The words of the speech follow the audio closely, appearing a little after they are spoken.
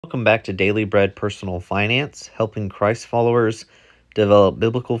Welcome back to Daily Bread Personal Finance, helping Christ followers develop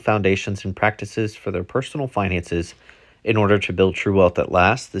biblical foundations and practices for their personal finances in order to build true wealth at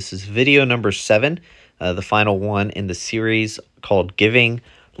last. This is video number 7, the final one in the series called Giving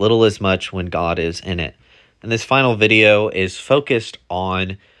Little as Much When God is in It. And this final video is focused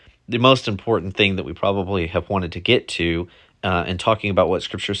on the most important thing that we probably have wanted to get to in talking about what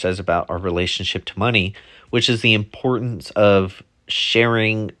Scripture says about our relationship to money, which is the importance of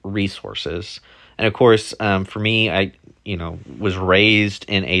sharing resources. And of course, for me, I was raised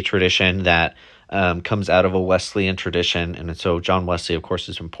in a tradition that comes out of a Wesleyan tradition, and so John Wesley, of course,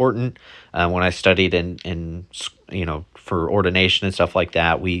 is important. When I studied in for ordination and stuff like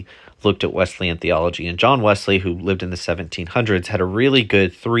that, we looked at Wesleyan theology. And John Wesley, who lived in the 1700s, had a really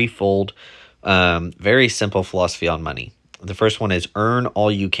good threefold, very simple philosophy on money. The first one is earn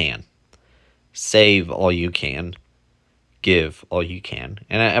all you can, save all you can, give all you can.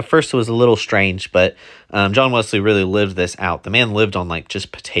 And at first it was a little strange, but John Wesley really lived this out. The man lived on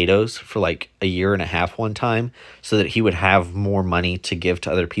just potatoes for a year and a half one time so that he would have more money to give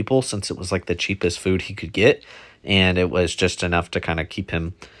to other people, since it was the cheapest food he could get. And it was just enough to kind of keep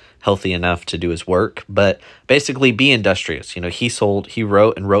him healthy enough to do his work. But basically, be industrious. He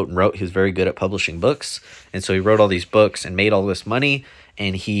wrote and wrote and wrote. He was very good at publishing books. And so he wrote all these books and made all this money,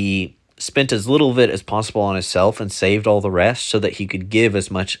 and he spent as little of it as possible on himself and saved all the rest so that he could give as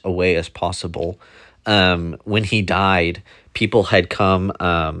much away as possible. When he died, people had come,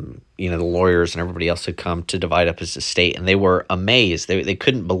 the lawyers and everybody else had come to divide up his estate, and they were amazed. They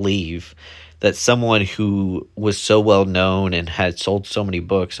couldn't believe that someone who was so well known and had sold so many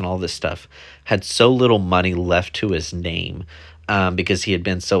books and all this stuff had so little money left to his name, because he had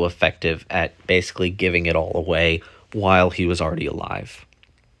been so effective at basically giving it all away while he was already alive.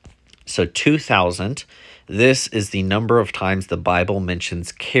 So 2,000, this is the number of times the Bible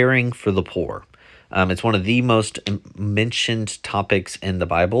mentions caring for the poor. It's one of the most mentioned topics in the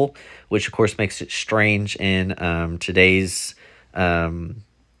Bible, which of course makes it strange in today's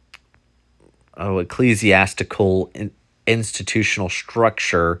ecclesiastical institutional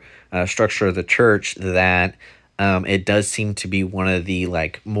structure of the church, that it does seem to be one of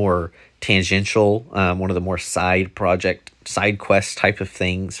the more tangential, one of the more side quest type of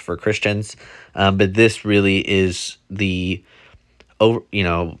things for Christians. But this really is the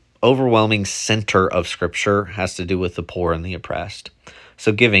overwhelming center of Scripture, has to do with the poor and the oppressed.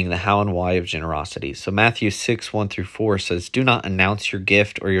 So giving, the how and why of generosity. So Matthew 6:1-4 says, "Do not announce your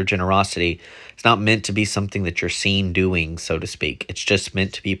gift or your generosity." It's not meant to be something that you're seen doing, so to speak. It's just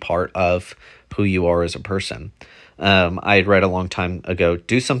meant to be part of who you are as a person. I had read a long time ago,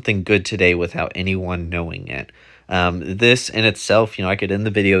 do something good today without anyone knowing it. This in itself, I could end the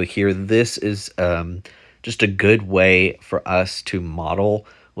video here. This is just a good way for us to model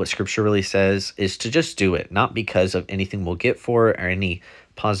what Scripture really says, is to just do it, not because of anything we'll get for it or any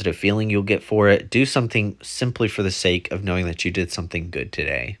positive feeling you'll get for it. Do something simply for the sake of knowing that you did something good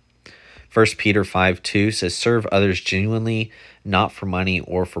today. 1 Peter 5:2 says, serve others genuinely, not for money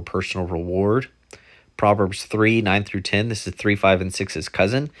or for personal reward. Proverbs 3:9-10, this is 3, 5, and 6's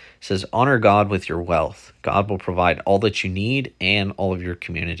cousin, says, honor God with your wealth. God will provide all that you need and all of your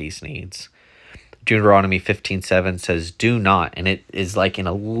community's needs. Deuteronomy 15:7 says, do not, and it is in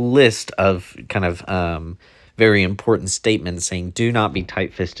a list of kind of very important statements saying, do not be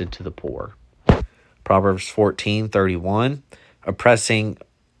tight-fisted to the poor. Proverbs 14:31, oppressing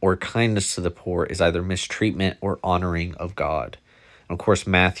or kindness to the poor is either mistreatment or honoring of God. And of course,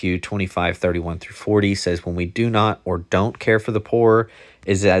 Matthew 25:31-40 says, when we do not or don't care for the poor,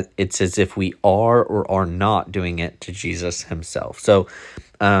 it's as if we are or are not doing it to Jesus himself. So,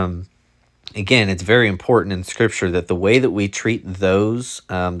 again, it's very important in Scripture that the way that we treat those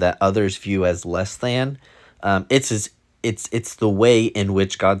that others view as less than, it's the way in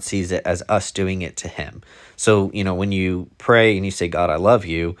which God sees it as us doing it to him. So, when you pray and you say, God, I love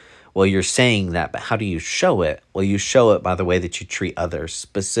you, well, you're saying that, but how do you show it? Well, you show it by the way that you treat others,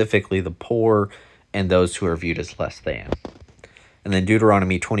 specifically the poor and those who are viewed as less than. And then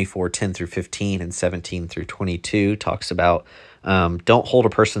Deuteronomy 24:10-15 and 17-22 talks about don't hold a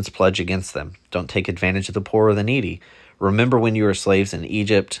person's pledge against them. Don't take advantage of the poor or the needy. Remember when you were slaves in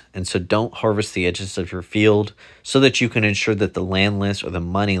Egypt, and so don't harvest the edges of your field, so that you can ensure that the landless or the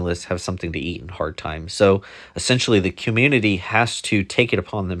moneyless have something to eat in hard times. So essentially, the community has to take it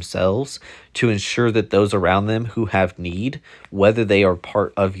upon themselves to ensure that those around them who have need, whether they are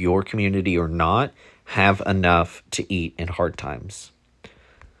part of your community or not, have enough to eat in hard times.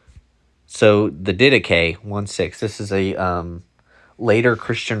 So the Didache 1:6, this is a later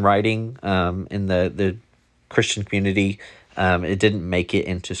Christian writing in the Christian community. It didn't make it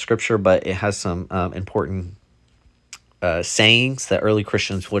into scripture, but it has some important sayings that early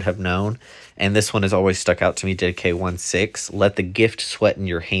Christians would have known. And this one has always stuck out to me, DK 1:6, let the gift sweat in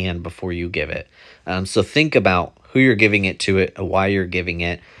your hand before you give it. So think about who you're giving it to, why you're giving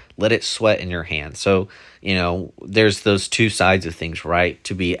it. Let it sweat in your hand. So, there's those two sides of things, right?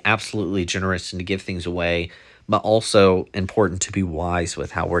 To be absolutely generous and to give things away, but also important to be wise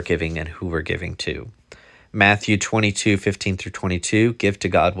with how we're giving and who we're giving to. Matthew 22:15 through 22, give to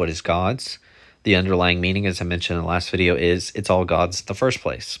God what is God's. The underlying meaning, as I mentioned in the last video, is it's all God's in the first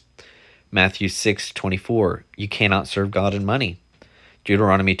place. Matthew 6:24, you cannot serve God and money.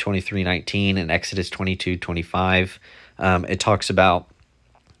 Deuteronomy 23:19 and Exodus 22:25, it talks about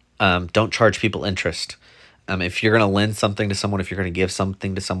don't charge people interest. If you're going to lend something to someone, if you're going to give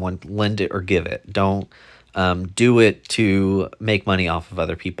something to someone, lend it or give it. Don't do it to make money off of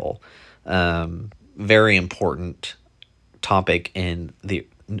other people. Very important topic in the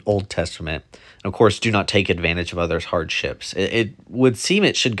Old Testament. And of course, do not take advantage of others' hardships. It would seem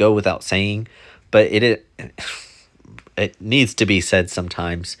it should go without saying, but it needs to be said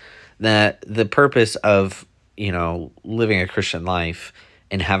sometimes that the purpose of, living a Christian life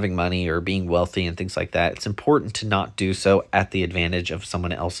and having money or being wealthy and things like that, it's important to not do so at the advantage of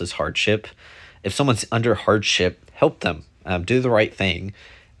someone else's hardship. If someone's under hardship, help them, do the right thing,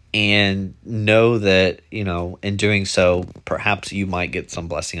 and know that, in doing so, perhaps you might get some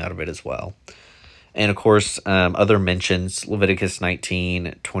blessing out of it as well. And of course, other mentions, Leviticus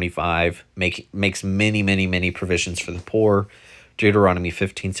 19:25 makes many, many, many provisions for the poor. Deuteronomy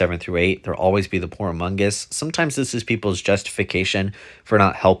 15:7 through 8, there'll always be the poor among us. Sometimes this is people's justification for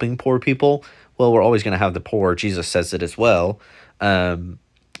not helping poor people. Well, we're always going to have the poor. Jesus says it as well.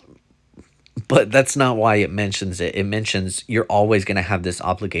 But that's not why it mentions it. It mentions you're always going to have this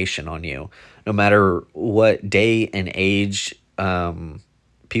obligation on you. No matter what day and age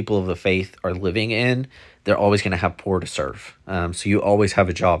people of the faith are living in, they're always going to have poor to serve. So you always have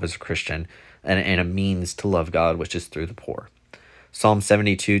a job as a Christian and a means to love God, which is through the poor. Psalm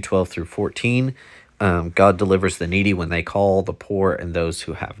 72:12 through 14, God delivers the needy when they call, the poor and those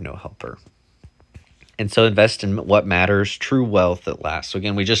who have no helper. And so invest in what matters, true wealth that lasts. So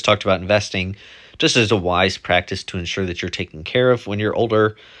again, we just talked about investing just as a wise practice to ensure that you're taken care of when you're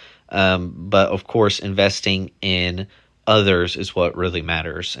older. But of course, investing in others is what really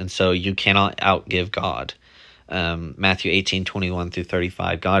matters. And so you cannot outgive God. Matthew 18:21 through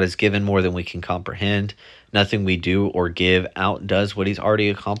 35, God has given more than we can comprehend. Nothing we do or give outdoes what he's already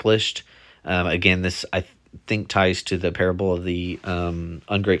accomplished. Again, this I think ties to the parable of the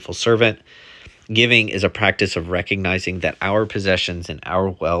ungrateful servant. Giving is a practice of recognizing that our possessions and our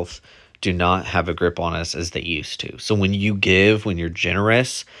wealth do not have a grip on us as they used to. So when you give, when you're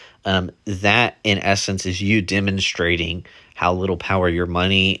generous, that in essence is you demonstrating how little power your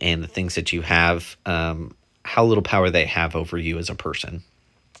money and the things that you have, how little power they have over you as a person.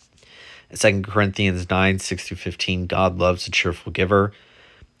 2 Corinthians 9:6 through 15, God loves a cheerful giver.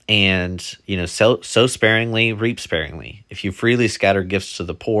 And, sow sparingly, reap sparingly. If you freely scatter gifts to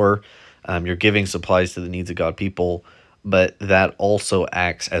the poor, you're giving supplies to the needs of God people, but that also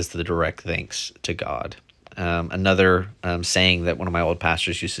acts as the direct thanks to God. Another saying that one of my old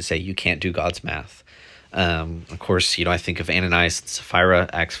pastors used to say, you can't do God's math. Of course, I think of Ananias and Sapphira,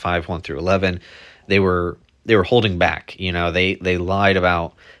 Acts 5:1 through 11. They were holding back. They lied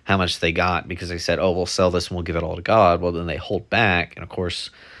about how much they got because they said, oh, we'll sell this and we'll give it all to God. Well, then they hold back. And of course,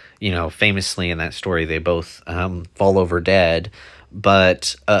 famously in that story, they both fall over dead.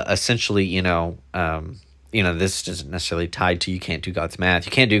 But essentially, this isn't necessarily tied to you can't do God's math.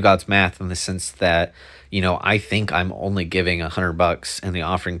 You can't do God's math in the sense that, I think I'm only giving $100 in the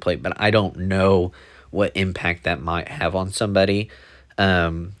offering plate, but I don't know what impact that might have on somebody.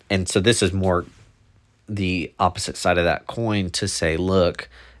 And so this is more the opposite side of that coin to say, look,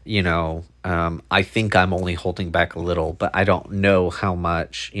 I think I'm only holding back a little, but I don't know how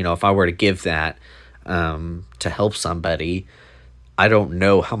much, if I were to give that to help somebody, I don't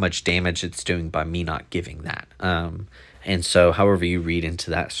know how much damage it's doing by me not giving that. And so however you read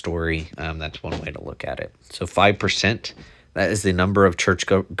into that story, that's one way to look at it. So 5%, that is the number of church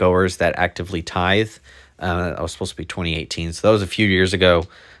goers that actively tithe. That was supposed to be 2018. So that was a few years ago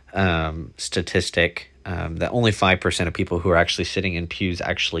statistic. That only 5% of people who are actually sitting in pews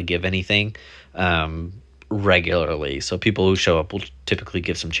actually give anything regularly. So people who show up will typically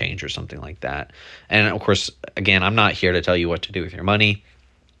give some change or something like that. And of course, again, I'm not here to tell you what to do with your money.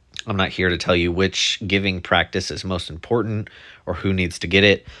 I'm not here to tell you which giving practice is most important or who needs to get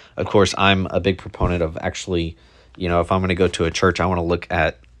it. Of course, I'm a big proponent of actually, if I'm going to go to a church, I want to look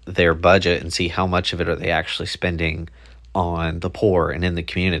at their budget and see how much of it are they actually spending on the poor and in the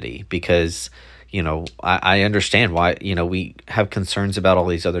community, because I understand why we have concerns about all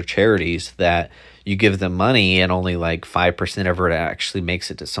these other charities that you give them money and only like 5% of it actually makes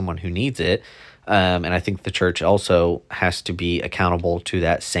it to someone who needs it. And I think the church also has to be accountable to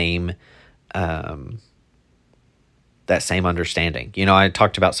that same understanding. I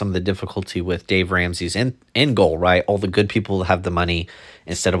talked about some of the difficulty with Dave Ramsey's end goal, right? All the good people have the money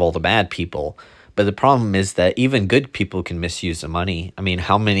instead of all the bad people. But the problem is that even good people can misuse the money. I mean,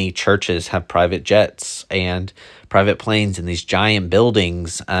 how many churches have private jets and private planes in these giant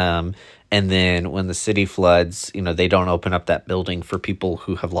buildings? And then when the city floods, they don't open up that building for people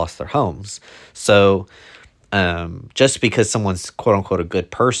who have lost their homes. So just because someone's quote unquote a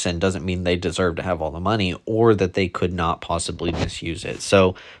good person doesn't mean they deserve to have all the money, or that they could not possibly misuse it.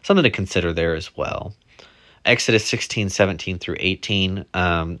 So something to consider there as well. Exodus 16:17 through 18.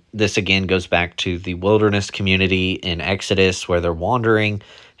 This again goes back to the wilderness community in Exodus, where they're wandering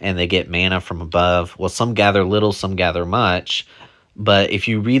and they get manna from above. Well, some gather little, some gather much. But if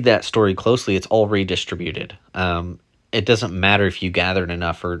you read that story closely, it's all redistributed. It doesn't matter if you gathered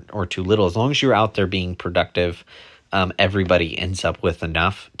enough or too little. As long as you're out there being productive, everybody ends up with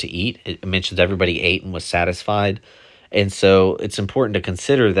enough to eat. It mentions everybody ate and was satisfied. And so it's important to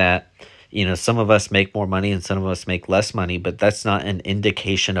consider that, some of us make more money and some of us make less money, but that's not an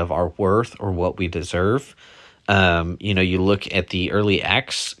indication of our worth or what we deserve. You look at the early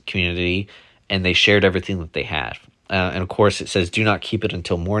Acts community and they shared everything that they had. And of course it says, do not keep it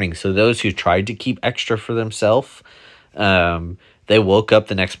until morning. So those who tried to keep extra for themselves, they woke up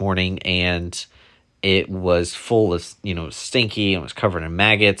the next morning and it was full of, stinky, and it was covered in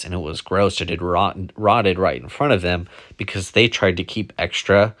maggots, and it was gross. It had rotted right in front of them because they tried to keep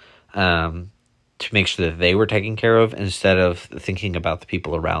extra to make sure that they were taken care of instead of thinking about the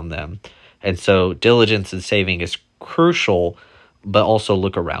people around them. And so diligence in saving is crucial, but also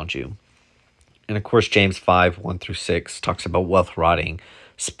look around you. And of course, James 5:1 through 6 talks about wealth rotting,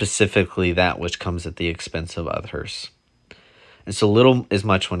 specifically that which comes at the expense of others. And so little is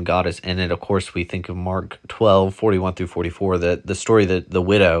much when God is in it. Of course, we think of Mark 12:41 through 44, the story that the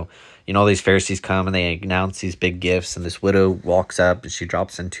widow, all these Pharisees come and they announce these big gifts, and this widow walks up and she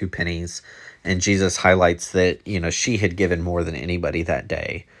drops in 2 pennies. And Jesus highlights that, she had given more than anybody that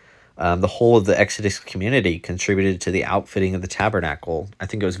day. The whole of the Exodus community contributed to the outfitting of the tabernacle. I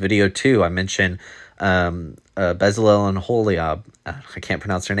think it was video 2. I mentioned Bezalel and Holiab. I can't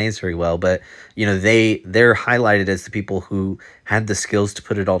pronounce their names very well, but they're highlighted as the people who had the skills to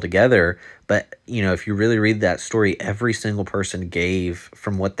put it all together. But if you really read that story, every single person gave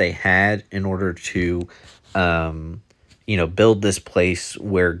from what they had in order to build this place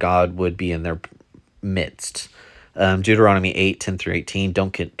where God would be in their midst. Deuteronomy 8:10 through 18.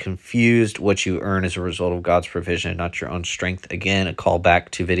 Don't get confused. What you earn is a result of God's provision, not your own strength. Again, a call back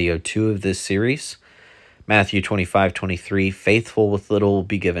to video 2 of this series. Matthew 25:23. Faithful with little will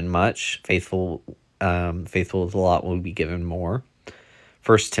be given much. Faithful with a lot will be given more.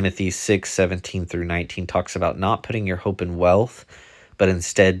 1 Timothy 6:17 through 19 talks about not putting your hope in wealth, but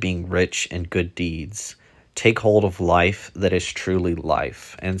instead being rich in good deeds. Take hold of life that is truly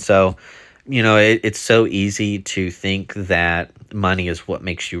life. And so, it's so easy to think that money is what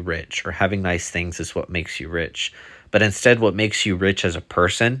makes you rich, or having nice things is what makes you rich. But instead, what makes you rich as a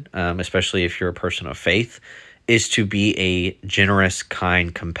person, especially if you're a person of faith, is to be a generous,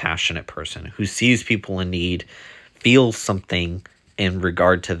 kind, compassionate person who sees people in need, feels something in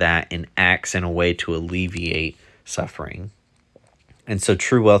regard to that, and acts in a way to alleviate suffering. And so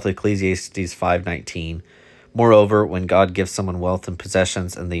true wealth, Ecclesiastes 5:19. Moreover, when God gives someone wealth and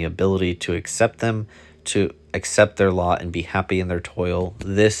possessions and the ability to accept them, to accept their lot and be happy in their toil,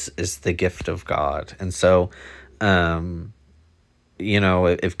 this is the gift of God. And so,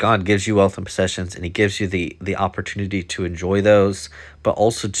 if God gives you wealth and possessions and he gives you the opportunity to enjoy those, but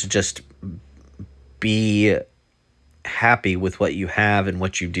also to just be happy with what you have and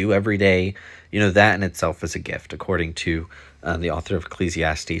what you do every day, that in itself is a gift, according to the author of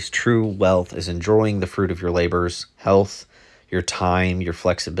Ecclesiastes. True wealth is enjoying the fruit of your labors, health, your time, your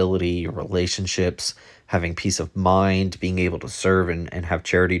flexibility, your relationships, having peace of mind, being able to serve and have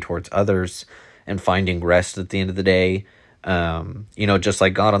charity towards others, and finding rest at the end of the day. Just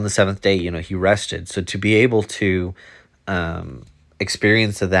like God on the seventh day, he rested. So to be able to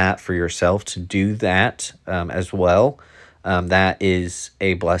experience that for yourself, to do that as well, that is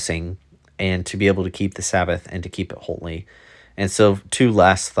a blessing. And to be able to keep the Sabbath and to keep it holy. And so 2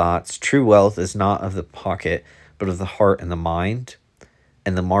 last thoughts. True wealth is not of the pocket, but of the heart and the mind.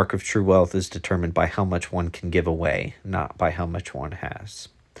 And the mark of true wealth is determined by how much one can give away, not by how much one has.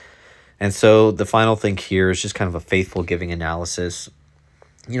 And so the final thing here is just kind of a faithful giving analysis.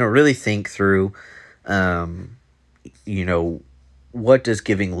 Really think through, what does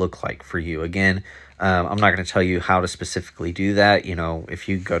giving look like for you? Again, I'm not going to tell you how to specifically do that. If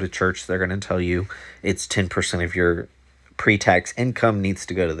you go to church, they're going to tell you it's 10% of your pre-tax income needs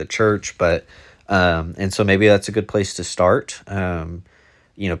to go to the church. But, and so maybe that's a good place to start.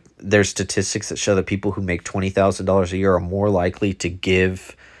 There's statistics that show that people who make $20,000 a year are more likely to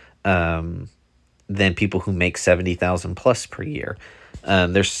give, than people who make 70,000 plus per year.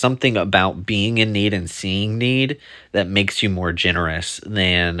 There's something about being in need and seeing need that makes you more generous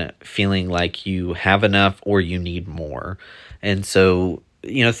than feeling like you have enough or you need more. And so,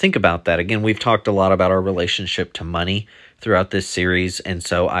 think about that. Again, we've talked a lot about our relationship to money throughout this series. And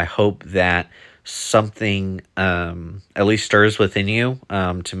so I hope that something at least stirs within you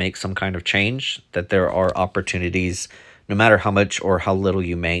to make some kind of change, that there are opportunities, no matter how much or how little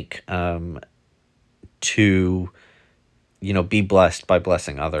you make, to be blessed by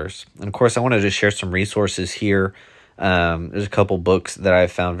blessing others. And of course, I wanted to share some resources here. There's a couple books that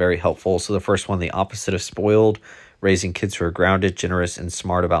I've found very helpful. So the first one, The Opposite of Spoiled, Raising Kids Who Are Grounded, Generous, and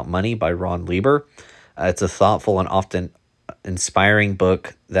Smart About Money by Ron Lieber. It's a thoughtful and often inspiring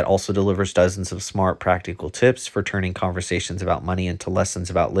book that also delivers dozens of smart, practical tips for turning conversations about money into lessons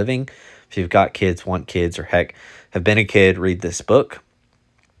about living. If you've got kids, want kids, or heck, have been a kid, read this book.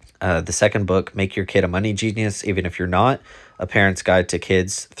 The second book, Make Your Kid a Money Genius, Even If You're Not, A Parent's Guide to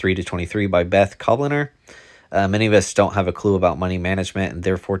Kids 3 to 23 by Beth Kobliner. Many of us don't have a clue about money management, and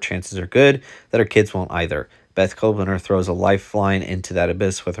therefore chances are good that our kids won't either. Beth Kobliner throws a lifeline into that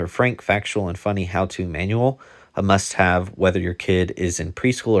abyss with her frank, factual, and funny how-to manual, a must-have whether your kid is in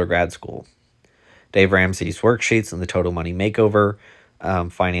preschool or grad school. Dave Ramsey's worksheets and the Total Money Makeover,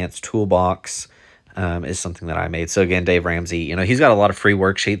 Finance Toolbox, is something that I made. So again, Dave Ramsey, he's got a lot of free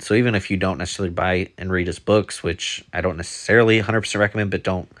worksheets. So even if you don't necessarily buy and read his books, which I don't necessarily 100% recommend, but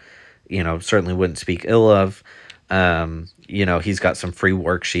don't, certainly wouldn't speak ill of, he's got some free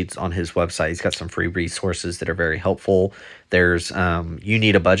worksheets on his website. He's got some free resources that are very helpful. There's You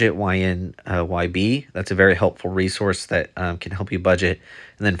Need a Budget, YNYB. That's a very helpful resource that can help you budget.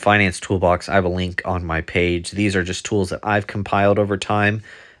 And then Finance Toolbox, I have a link on my page. These are just tools that I've compiled over time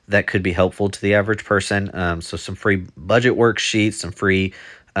that could be helpful to the average person. So some free budget worksheets, some free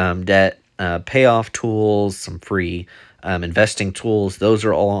debt payoff tools, some free investing tools. Those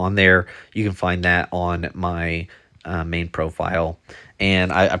are all on there. You can find that on my main profile.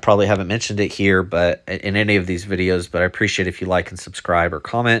 And I probably haven't mentioned it here, but in any of these videos, but I appreciate if you like and subscribe or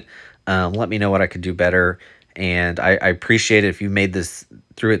comment. Let me know what I could do better. And I appreciate it if you made this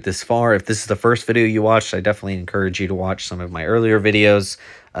through it this far. If this is the first video you watched, I definitely encourage you to watch some of my earlier videos.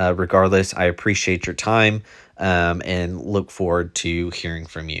 Regardless, I appreciate your time and look forward to hearing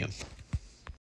from you.